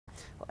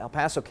El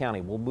Paso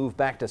County will move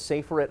back to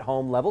safer at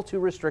home level 2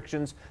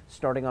 restrictions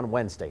starting on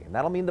Wednesday. And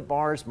that'll mean the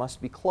bars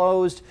must be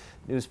closed.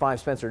 News 5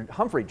 Spencer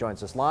Humphrey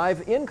joins us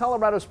live in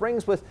Colorado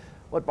Springs with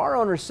what bar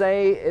owners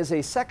say is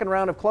a second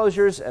round of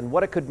closures and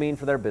what it could mean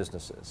for their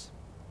businesses.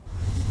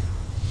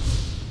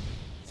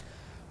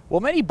 Well,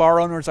 many bar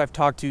owners I've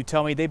talked to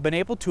tell me they've been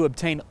able to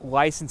obtain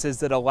licenses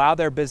that allow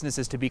their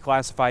businesses to be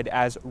classified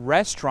as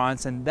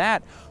restaurants, and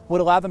that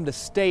would allow them to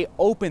stay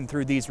open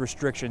through these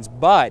restrictions.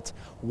 But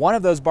one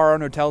of those bar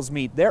owners tells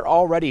me they're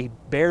already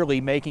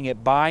barely making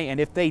it by, and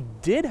if they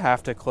did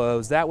have to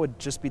close, that would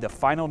just be the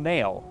final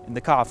nail in the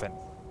coffin.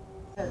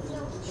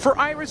 For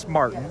Iris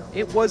Martin,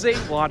 it was a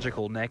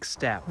logical next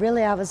step.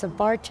 Really, I was a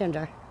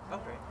bartender,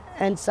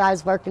 and so I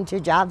was working 2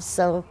 jobs,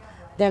 so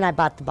then I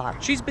bought the bar.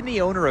 She's been the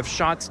owner of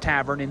Shots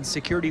Tavern in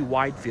Security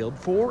Widefield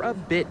for a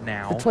bit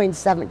now. Between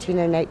 17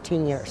 and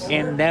 18 years.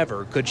 And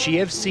never could she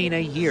have seen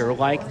a year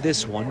like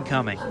this one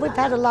coming. We've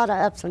had a lot of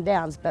ups and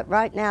downs, but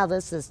right now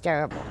this is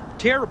terrible.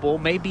 Terrible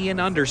may be an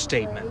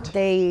understatement.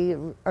 They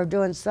are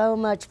doing so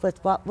much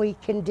with what we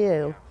can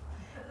do,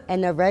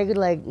 and they're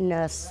regulating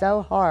us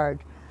so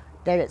hard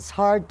that it's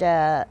hard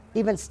to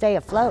even stay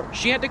afloat.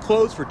 She had to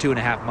close for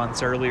 2.5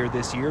 months earlier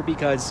this year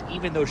because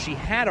even though she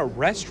had a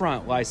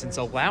restaurant license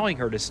allowing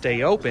her to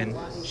stay open,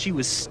 she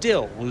was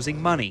still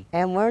losing money.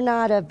 And we're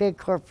not a big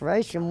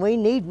corporation. We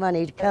need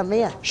money to come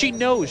in. She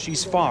knows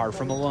she's far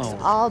from alone.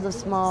 All the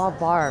small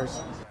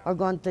bars are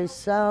going through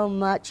so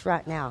much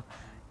right now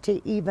to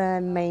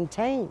even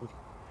maintain,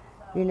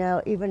 you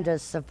know, even to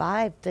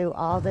survive through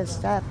all this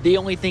stuff. The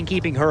only thing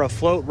keeping her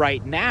afloat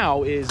right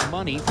now is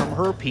money from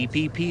her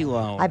PPP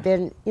loan. I've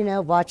been, you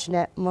know, watching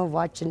it, and we're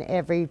watching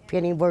every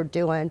penny we're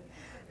doing,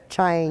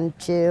 trying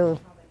to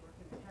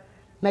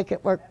make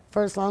it work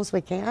for as long as we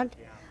can,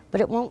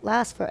 but it won't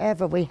last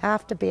forever. We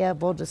have to be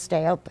able to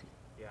stay open.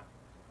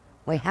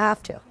 We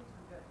have to.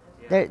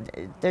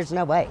 There's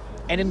no way.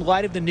 And in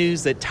light of the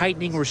news that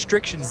tightening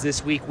restrictions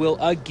this week will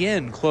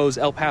again close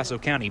El Paso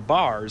County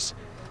bars,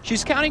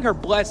 she's counting her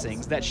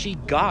blessings that she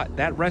got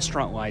that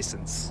restaurant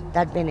license.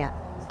 That'd been it.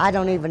 I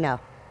don't even know.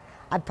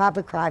 I'd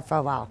probably cry for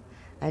a while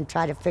and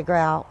try to figure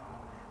out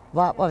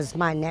what was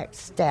my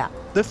next step.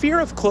 The fear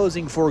of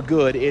closing for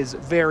good is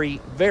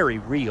very, very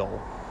real,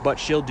 but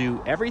she'll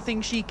do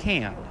everything she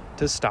can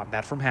to stop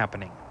that from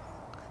happening.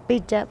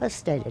 Be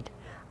devastated.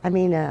 I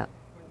mean,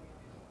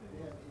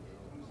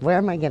 where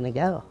am I going to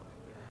go?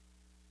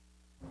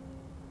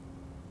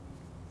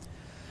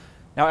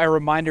 Now, a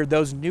reminder,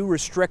 those new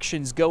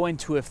restrictions go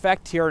into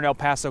effect here in El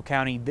Paso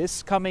County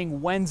this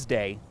coming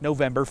Wednesday,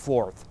 November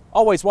 4th.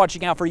 Always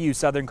watching out for you,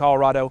 Southern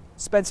Colorado.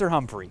 Spencer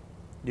Humphrey,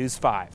 News 5.